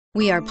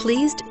We are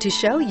pleased to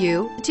show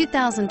you the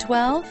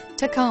 2012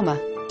 Tacoma.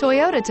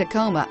 Toyota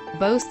Tacoma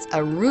boasts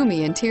a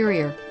roomy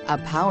interior, a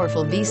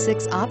powerful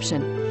V6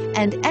 option,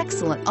 and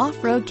excellent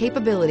off-road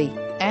capability,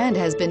 and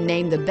has been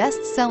named the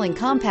best-selling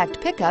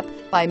compact pickup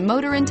by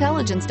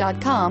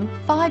MotorIntelligence.com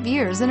 5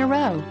 years in a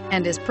row,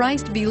 and is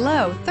priced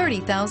below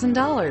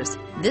 $30,000.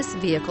 This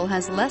vehicle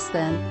has less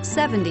than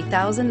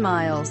 70,000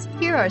 miles.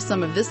 Here are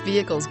some of this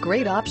vehicle's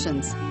great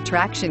options: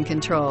 traction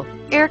control,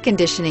 air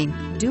conditioning,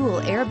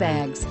 dual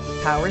airbags,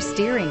 power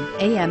steering,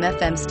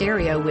 AM/FM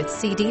stereo with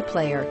CD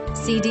player,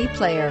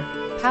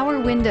 power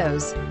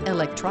windows,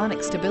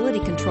 electronic stability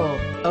control,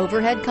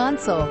 overhead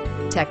console,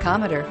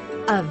 tachometer.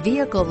 A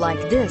vehicle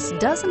like this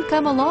doesn't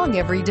come along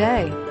every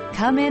day.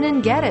 Come in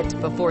and get it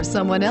before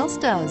someone else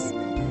does.